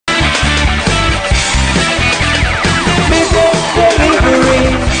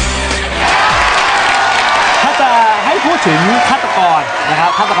รนะครั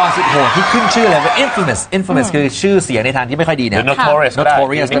บฆาตกรสุดโหดที่ขึ้นชื่อเลยว่า infamous คือชื่อเสียงในทางที่ไม่ค่อยดีเนี่ย notorious ก็ได้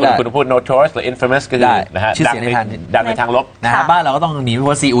คุณพูด notorious หรือ infamous ก็คือนะฮะชื่อเสียงในทางลบนะฮะบ้านเราก็ต้องหนีไปเพ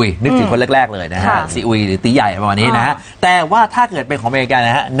ราะซีอุยนึกถึงคนแรกๆเลยนะฮะซีอุยหรือตีใหญ่ประมาณนี้นะฮะแต่ว่าถ้าเกิดเป็นของอเมริกันน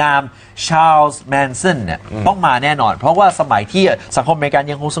ะฮะนามชาร์ลส์แมนสันเนี่ยต้องมาแน่นอนเพราะว่าสมัยที่สังคมอเมริกัน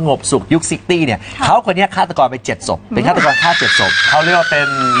ยังคงสงบสุขยุค60เนี่ยเขาคนนี้ฆาตกรไป7 ศพเป็นฆาตกรฆ่า7 ศพเขาเรียกว่าเป็น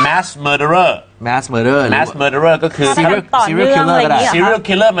mass murderer ก็คือ serial killer ก็ได้ serial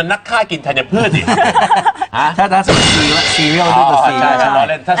killer มันนักฆ่ากินธัญพืชดิถ้าสมมติ serial ด้วยตัว C ใช่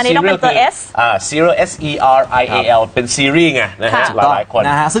ถ้า serial คือserial serial เป็นซีรีส์ไงนะฮะหลายคน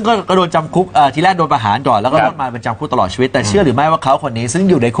นะฮะซึ่งก็โดนจำคุกทีแรกโดนประหารก่อนแล้วก็ต้องมาเป็นจำคุกตลอดชีวิตแต่เชื่อหรือไม่ว่าเขาคนนี้ซึ่ง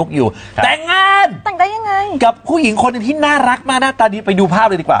อยู่ในคุกอยู่แต่งงานแต่งได้ยังไงกับผู้หญิงคนนึงที่น่ารักมากหน้าตาดีไปดูภาพ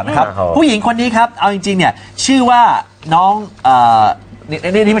เลยดีกว่านะครับผู้หญิงคนนี้ครับเอาจริงๆเนี่ยชื่อว่าน้อง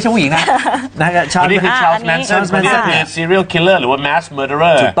นี่ไม่ใช่ผู้หญิงนะนี่คือ Charles Manson นี่คือ serial killer หรือว่า mass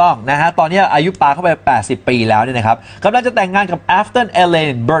murderer ถูกต้องนะฮะตอนนี้อายุปาเข้าไป80 ปีแล้วเนี่ยนะครับกำลังจะแต่งงานกับ Afton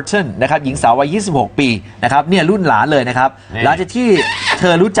Elaine Burton นะครับหญิงสาววัย26 ปีนะครับเนี่ยรุ่นหลานเลยนะครับหลังจากที่เธ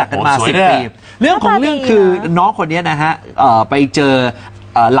อรู้จักกันมา10 ปีเรื่องของเรื่องคือน้องคนนี้นะฮะไปเจอ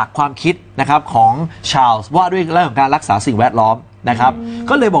หลักความคิดนะครับของชาร์ลส์ว่าด้วยเรื่องของการรักษาสิ่งแวดล้อมนะครับ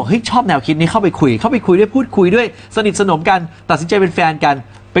ก็เลยบอกเฮ้ยชอบแนวคิดนี้เข้าไปคุยด้วยพูดคุยด้วยสนิทสนมกันตัดสินใจเป็นแฟนกัน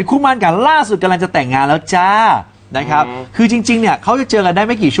เป็นคู่มั่นกันล่าสุดกำลังจะแต่งงานแล้วจ้านะครับคือจริงๆเนี่ยเขาจะเจอกันได้ไ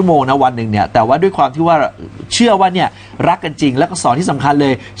ม่กี่ชั่วโมงนะวันหนึ่งเนี่ยแต่ว่าด้วยความที่ว่าเชื่อว่าเนี่ยรักกันจริงแล้วก็สอนที่สำคัญเล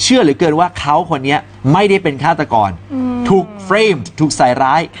ยเชื่อเหลือเกินว่าเขาคนนี้ไม่ได้เป็นฆาตกรถูกเฟรมถูกใส่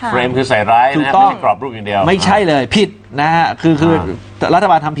ร้ายเฟรมคือใส่ร้ายถูกต้องไม่ใช่กรอบรูปอย่างเดียวไม่ใช่เลยผิดนะฮะคือรัฐ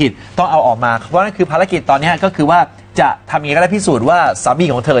บาลทำผิดต้องเอาออกมาเพราะนั่นคือภารกิจตอนนี้ก็คือว่าจะทำยังไงก็ได้พิสูจน์ว่าสามี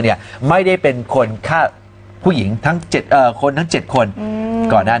ของเธอเนี่ยไม่ได้เป็นคนฆ่าผู้หญิงทั้ง7 คน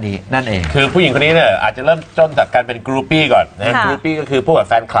ก่อนหน้านี้นั่นเองคือผู้หญิงคนนี้เนี่ยอาจจะเริ่มต้นจากการเป็นกรุ๊ปปี้ก่อนนะกรุ๊ปปี้ก็คือพวกแบบ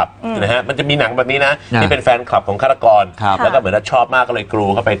แฟนคลับนะฮะมันจะมีหนังแบบนี้นะที่เป็นแฟนคลับของฆาตกรแล้วก็เหมือนชอบมากก็เลยกรู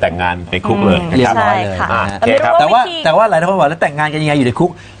เข้าไปแต่งงานในคุกเลยเรียบร้อยเลยแต่ว่าหลายคนบอกแล้วแต่งงานกันยังไงอยู่ในคุ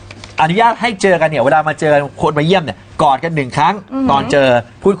กอนุญาตให้เจอกันเนี่ยเวลามาเจอคนมาเยี่ยมเนี่ยกอดกัน1 ครั้งตอนเจอ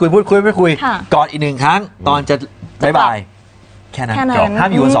พูดคุยกอดอีก1 ครั้งตอนจะบ๊ายบายแค่นั้นห้า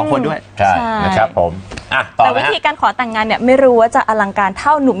มอยู่กัน2 คนด้วยใช่นะครับผมแต่วิธีการขอแต่งงานเนี่ยไม่รู้ว่าจะอลังการเท่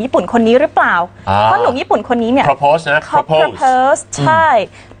าหนุ่มญี่ปุ่นคนนี้หรือเปล่าเพราะหนุ่มญี่ปุ่นคนนี้เนี่ย propose นะ propose ใช่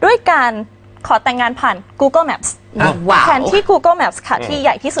ด้วยการขอแต่งงานผ่าน Google Maps แผนที่ Google Maps ค่ะที่ให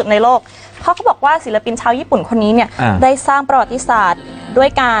ญ่ที่สุดในโลกเพราะเขาบอกว่าศิลปินชาวญี่ปุ่นคนนี้เนี่ยได้สร้างประวัติศาสตร์ด้วย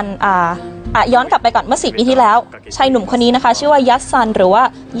การย้อนกลับไปก่อนเมื่อ4 ปีที่แล้วชายหนุ่มคนนี้นะคะชื่อว่ายัสซันหรือว่า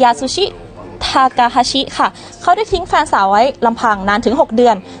ยาซุชิทากาฮาชิค่ะเขาได้ทิ้งแฟนสาวไว้ลำพังนานถึง6 เดื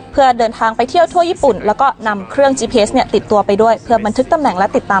อนเพื่อเดินทางไปเที่ยวทั่วญี่ปุ่นแล้วก็นำเครื่อง GPS เนี่ยติดตัวไปด้วยเพื่อบันทึกตำแหน่งและ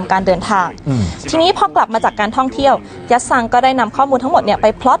ติดตามการเดินทางทีนี้พอกลับมาจากการท่องเที่ยวยัสซังก็ได้นำข้อมูลทั้งหมดเนี่ยไป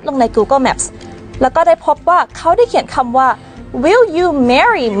พลอตลงใน Google Maps แล้วก็ได้พบว่าเขาได้เขียนคำว่า Will you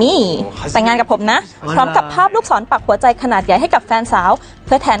marry me แต่งงานกับผมนะพร้อมกับภาพลูกศรปักหัวใจขนาดใหญ่ให้กับแฟนสาวเ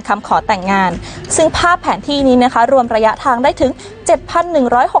พื่อแทนคำขอแต่งงานซึ่งภาพแผนที่นี้นะคะรวมระยะทางได้ถึง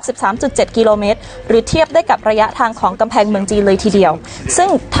 7,163.7 กิโลเมตรหรือเทียบได้กับระยะทางของกำแพงเมืองจีนเลยทีเดียวซึ่ง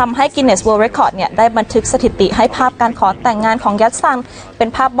ทำให้ Guinness World Record เนี่ยได้บันทึกสถิติให้ภาพการขอแต่งงานของยัตซังเป็น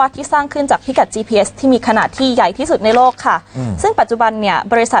ภาพวาดที่สร้างขึ้นจากพิกัด GPS ที่มีขนาดที่ใหญ่ที่สุดในโลกค่ะซึ่งปัจจุบันเนี่ย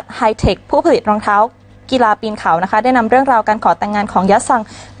บริษัท High Tech ผู้ผลิตรองเท้ากีฬาปีนเขานะคะได้นำเรื่องราวการขอแต่งงานของยัสซัง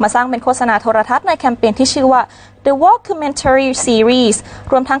มาสร้างเป็นโฆษณาโทรทัศน์ในแคมเปญที่ชื่อว่า The Documentary Series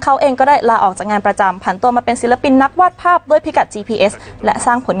รวมทั้งเขาเองก็ได้ลาออกจากงานประจำผันตัวมาเป็นศิลปินนักวาดภาพด้วยพิกัด GPS และส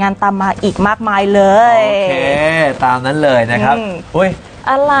ร้างผลงานตามมาอีกมากมายเลยโอเคตามนั้นเลยนะครับอุ้ย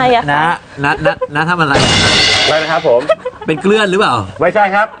อะไรอะนะทำอะไรนะครับผม เป็นเกลื่อนหรือเปล่าไม่ใช่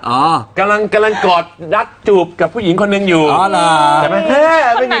ครับอ๋อกำลังกอดรัดจูบกับผู้หญิงคนหนึ่งอยู่อ๋อเหรอแต่ไม่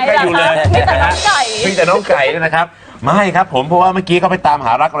มีใครอยู่เลยมีแต่น้องไก่มีแต่น้องไก่นะครับไม่ครับผมเพราะว่าเมื่อกี้เขาไปตามห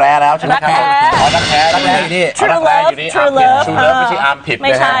ารักแร้แล้วใช่ไหมครับรักแร้อยู่นี่รักแร้อยู่นี่ชูเลิฟไม่ใช่อาร์มผิดไ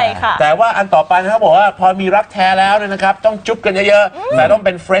ม่ใช่ค่ะแต่ว่าอันต่อไปนะครับบอกว่าพอมีรักแท้แล้วเนี่ยนะครับต้องจุ๊บกันเยอะๆแต่ต้องเ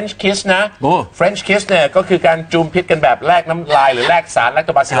ป็น French kiss นะ French kiss เนี่ยก็คือการจูบพิษกันแบบแลกน้ำลายหรือแลกสารแลคโ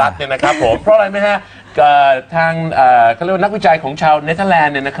ตบาซิลลัสเนี่ยนะครับผมเพราะอะไรไหมฮะทางเขาเรียกว่านักวิจัยของชาวเนเธอร์แลน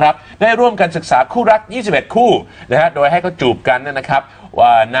ด์เนี่ยนะครับได้ร่วมกันศึกษาคู่รัก21 คู่นะฮะโดยให้เขาจูบกันนะครับว่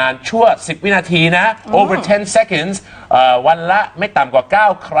านานชั่ว10 วินาทีนะ over 10 seconds วันละไม่ต่ำกว่า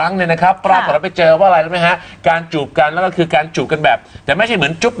9 ครั้งเนี่ยนะครับปรากฏว่าไปเจอว่าอะไรรู้ไหมฮะการจูบกันแล้วก็คือการจูบกันแบบแต่ไม่ใช่เหมือ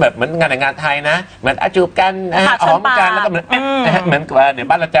นจุ๊บแบบเหมือนงานแต่งงานไทยนะเหมือนจูบกันหอมกันแล้วก็เหมือนเหมือนเดี๋ยว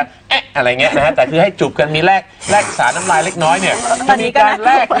บ้านเราจะอะไรเงี้ยนะฮะแต่คือให้จูบกันมีแลกสารน้ำลายเล็กน้อยเนี่ยจะมีการแ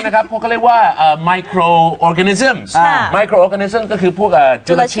ลกนะครับพวกเขาเรียกว่าmicro organisms micro organism ก็คือพวก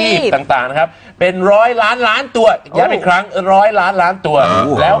จุลชีพต่างๆนะครับเป็น100 ล้านตัวย้ำอีกครั้ง100 ล้านตัว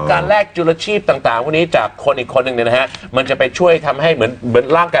แล้วการแลกจุลชีพต่างๆพวกนี้จากคนอีกคนหนึ่งเนี่ยนะฮะมันจะไปช่วยทำให้เหมือน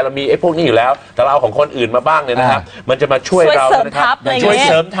ร่างกายเรามีไอ้พวกนี้อยู่แล้วแต่เราเอาของคนอื่นมาบ้างเนี่ยนะครับมันจะมาช่วยเรานะครับช่วยเ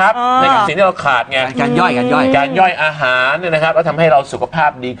สริมทัพในสิ่งที่เราขาดไงการย่อยอาหารเนี่ยนะครับแล้วทำให้เราสุขภาพ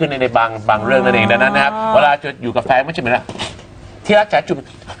ดีขึ้นในบางเรื่องนั่นเองดังนั้นนะครับเวลาจะอยู่กับแฟนไม่ใช่เหมือนที่รักจ๋าจุ๊บ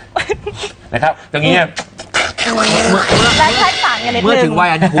นะครับอย่างเงี้ยได้ใช้สารกันนิดนึงเมื่อถึงวัย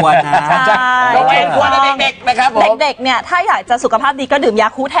อันควรนะวัยอันควรเด็กๆนะครับผมเด็กๆเนี่ยถ้าอยากจะสุขภาพดีก็ดื่มยา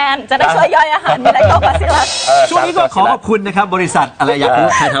คูแทนจะได้ช่วยย่อยอาหารมีไลโคบาซิลลัสช่วงนี้ก็ขอขอบคุณนะครับบริษัทอะไรอยากรู้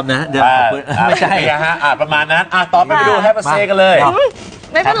ใครทำนะเดี๋ยวขอบคุณไม่ใช่ฮะประมาณนั้นต่อไปดูให้มาเซกันเลย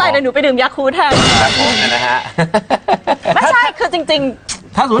ไม่เป็นไรเดี๋ยวหนูไปดื่มยาคูแทนนะฮะไม่ใช่คือจริง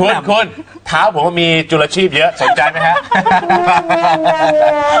ๆถ้าสมมติคุณเท้าผมมีจุลชีพเยอะสนใจไหมฮะ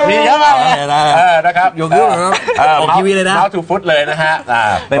มีเยอะมากนะครับยกนิ้วออกทีวีเลยนะเท้าทูฟุตเลยนะฮะ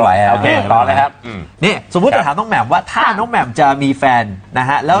ไม่ไหวโอเคต่อเลยครับนี่สมมติจะถามน้องแหม่มว่าถ้าน้องแหม่มจะมีแฟนนะ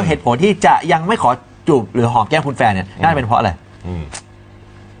ฮะแล้วเหตุผลที่จะยังไม่ขอจูบหรือหอมแก้มคุณแฟนเนี่ยน่าจะเป็นเพราะอะไร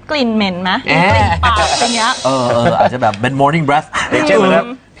กลิ่นเหม็นไหมกลิ่นปากอย่างเงี้ยอาจจะแบบเป็น morning breath เช่นแบบ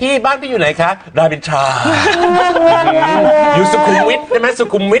พี่บ้านพี่อยู่ไหนคะรามอินทราอยู่สุขุมวิทใช่ไหมสุ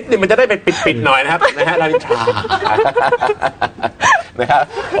ขุมวิทเนี่ยมันจะได้เป็นปิดหน่อยนะครับนะฮะรามอินทรานะครับ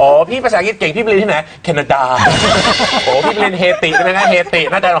โอ้พี่ภาษาอังกฤษเก่งพี่ไปเรียนที่ไหนแคนาดาโอ้พี่ไปเรียนเฮตินะฮะเฮติ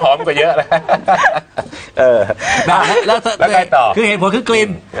น่าจะหอมกว่าเยอะเลยแล้วไงต่อคือเหตุผลคือกลิ่น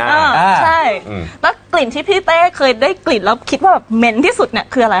ใช่แล้วกลิ่นที่พี่เต้เคยได้กลิ่นแล้วคิดว่าแบบเหม็นที่สุดเนี่ย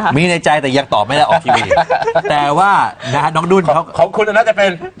คืออะไรคะมีในใจแต่ยังตอบไม่ได้ออกทีวีแต่ว่านะน้องดุนของคุณน่าจะเป็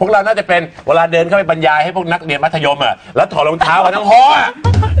นพวกเราน่าจะเป็นเวลาเดินเข้าไปบรรยายให้พวกนักเรียนมัธยมแล้วถอดรองเท้ากันทั้งห้อง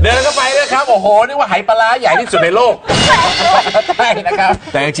เดินเข้าไปเลยครับโอ้โหนี่ว่าไหปลาร้าใหญ่ที่สุดในโลกใช่นะครับ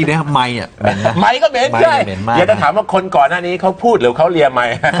แต่จริงๆนะครับไม้เหม็นนะไม้ก็เหม็นใช่อยากจะถามว่าคนก่อนหน้านี้เขาพูดหรือเขาเลียไม้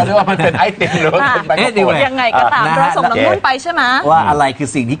เขาเรียกว่ามันเป็นไอติมหรือว่าเป็นไปยังไงก็ตามเราส่งน้องนุ่นไปใช่ไหมว่าอะไรคือ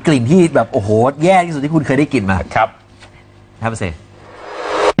สิ่งที่กลิ่นที่แบบโอ้โหแย่ที่สุดที่คุณเคยได้กลิ่นมาครับครับเซ่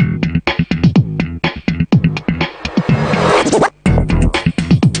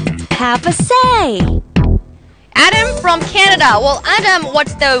Have a say. Adam from Canada. Well, Adam,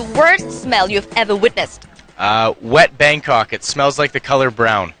 what's the worst smell you've ever witnessed? Wet Bangkok. It smells like the color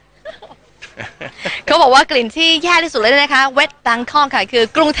brown. เขาบอกว่ากลิ่นที่แย่ที่สุดเลยนะคะ Wet Bangkok ค่ะคือ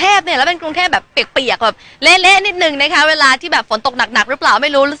กรุงเทพเนี่ยแล้วเป็นกรุงเทพแบบเปียกๆแบบเละๆนิดนึงนะคะเวลาที่แบบฝนตกหนักๆหรือเปล่าไ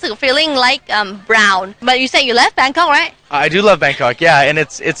ม่รู้รู้สึก feeling like brown. But you say you left Bangkok, right? I do love Bangkok, yeah, and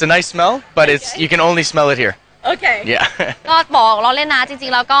it's a nice smell, but you can only smell it here.โอเค yeah ก็บอกเราเล่นนะจริ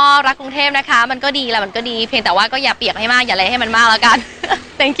งๆแล้วก็รักกรุงเทพนะคะมันก็ดีแหละมันก็ดีเพียงแต่ว่าก็อย่าเปียกให้มากอย่าเละให้มันมากแล้วกัน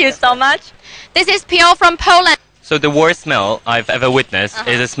Thank you so much This is Pio from Poland So the worst smell I've ever witnessed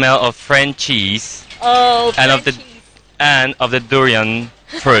is the smell of French cheese and of the durian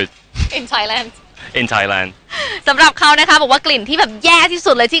fruit in Thailand in Thailand สำหรับเขานะคะบอกว่ากลิ่นที่แบบแย่ที่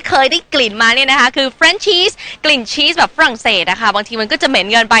สุดเลยที่เคยได้กลิ่นมาเนี่ยนะคะคือ French cheese กลิ่นชีสแบบฝรั่งเศสนะคะบางทีมันก็จะเหม็น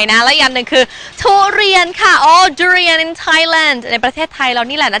เกินไปนะแล้วอย่างหนึ่งคือทุเรียนค่ะdurian in Thailand ในประเทศไทยเรา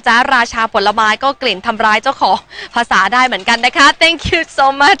นี่แหละนะจ๊ะราชาผลไม้ก็กลิ่นทำร้ายเจ้าของภาษาได้เหมือนกันนะคะ Thank you so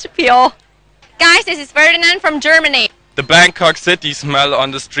much Pio Guys this is Ferdinand from Germany The Bangkok city smell on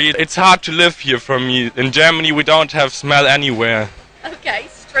the street it's hard to live here for me in Germany we don't have smell anywhere Okay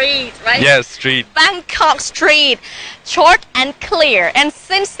Street, right? Yes, street. Bangkok street, short and clear and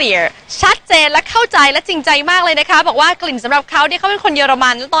sincere. ชัดเจนและเข้าใจและจริงใจมากเลยนะคะบอกว่ากลิ่นสำหรับเขาเนี่ยเขาเป็นคนเยอรมั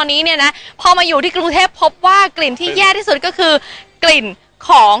นแล้วตอนนี้เนี่ยนะพอมาอยู่ที่กรุงเทพพบว่ากลิ่นที่แย่ที่สุดก็คือกลิ่น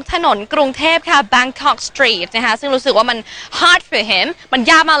ของถนนกรุงเทพค่ะ Bangkok street นะคะซึ่งรู้สึกว่ามัน hard for him มัน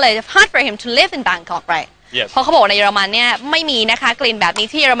ยากมากเลย hard for him to live in Bangkok, right? Yes. เพราะเขาบอกในเยอรมันเนี่ยไม่มีนะคะกลิ่นแบบนี้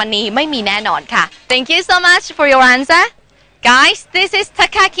ที่เยอรมนีไม่มีแน่นอนค่ะ Thank you so much for your answer.Guys, this is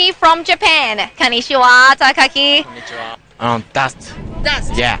Takaki from Japan. Konnichiwa, Takaki. Konnichiwa. Dust. Dust.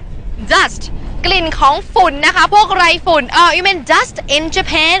 Yeah. Dust. กลิ่นของฝุ่นนะคะพวกไรฝุ่นyou mean dust in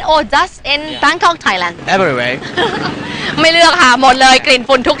Japan or dust in Bangkok, Thailand? Everywhere. ไม่เลือกค่ะหมดเลยกลิ่น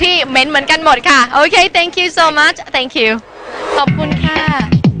ฝุ่นทุกที่เหม็นเหมือนกันหมดค่ะ Okay, thank you so much. Thank you. ขอบคุณค่ะ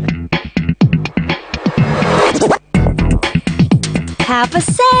Have a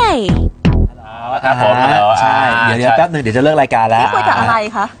say. ครับผม ใช่เดี๋ยวแป๊บนึงเดี๋ยวจะเลิกรายการแล้ว คุยกับอะไร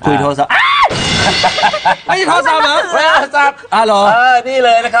คะ คุยโทรศัพท์ไม่ใช่โทรศัพท์เหรอ ไม่เอาซับ เหรอ นี่เล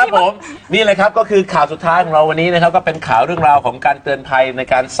ยนะครับผมนี่เลยครับก็คือข่าวสุดท้ายของเราวันนี้นะครับก็เป็นข่าวเรื่องราวของการเตือนภัยใน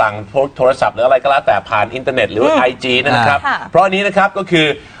การสั่งโทรศัพท์หรืออะไรก็แล้วแต่ผ่านอินเทอร์เน็ตหรือว่า IG นะครับเพราะอันนี้นะครับก็คือ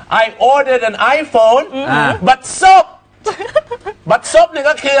I ordered an iPhone but soap บัตรซบเนี่ย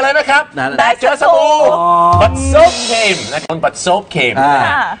ก็คืออะไรนะครับแต่เจอสบู่บัตรซบเคมนะครับบัตรซบเคม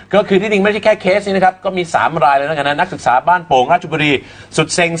ก็คือที่จริงไม่ใช่แค่เคสนี้นะครับก็มี3รายเลยนะกันนะนักศึกษาบ้านโป่งราชบุรีสุด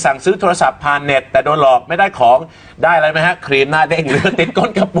เซ็งสั่งซื้อโทรศัพท์ผ่านเน็ตแต่โดนหลอกไม่ได้ของได้อะไรไหมฮะครีมหน้าเด้งหรือติดก้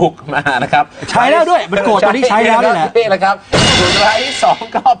นกระปุกมานะครับใช้แล้วด้วยมันโกรธตอนที่ใช้แล้วนี่แหละนี่แหละครับส่วนรายที่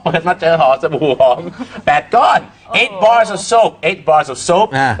2ก็เปิดมาเจอห่อสบู่หอม8ก้อน8 bars of soap 8 bars of soap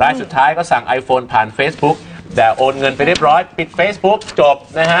รายสุดท้ายก็สั่ง iPhone ผ่าน Facebookแต่โอนเงินไปเรียบร้อยปิด Facebook จบ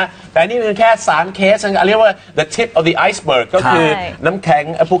นะฮะแต่นี่เป็นแค่3เคสเรียกว่า the tip of the iceberg ก็คือน้ำแข็ง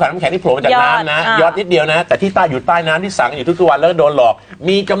ภูเขาน้ำแข็งที่โผล่มาจากน้ำนะยอดนิดเดียวนะแต่ที่ใต้อยู่ใต้น้ำที่สั่งอยู่ทุกวันแล้วโดนหลอก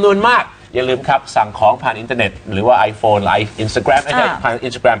มีจำนวนมากอย่าลืมครับสั่งของผ่านอินเทอร์เน็ตหรือว่า iPhone หรือ Instagram ไม่ใช่ผ่าน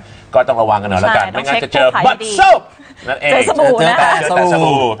Instagram ก็ต้องระวังกันหน่อยแล้วกันไม่งั้นจะเจอบัตรซบนั่นเอง เจอสบู่นะเจอแต่ส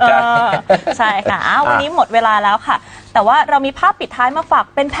บู่ใช่ค่ะวันนี้หมดเวลาแล้วค่ะแต่ว่าเรามีภาพปิดท้ายมาฝาก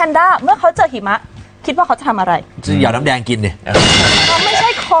เป็นแพนด้าเมื่อเขาเจอหิมะคิดว่าเขาจะทำอะไรจะหยอดน้ำแดงกินเนี่ยเขาไม่ใช่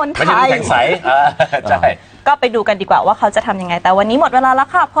คนไทยไม่ใช่แข็งใสใช่ก็ไปดูกันดีกว่าว่าเขาจะทำยังไงแต่วันนี้หมดเวลาแล้ว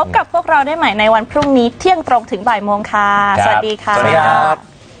ค่ะพบกับพวกเราได้ใหม่ในวันพรุ่งนี้เที่ยงตรงถึงบ่ายโมงค่ะสวัสดีค่ะสวัสดีครับ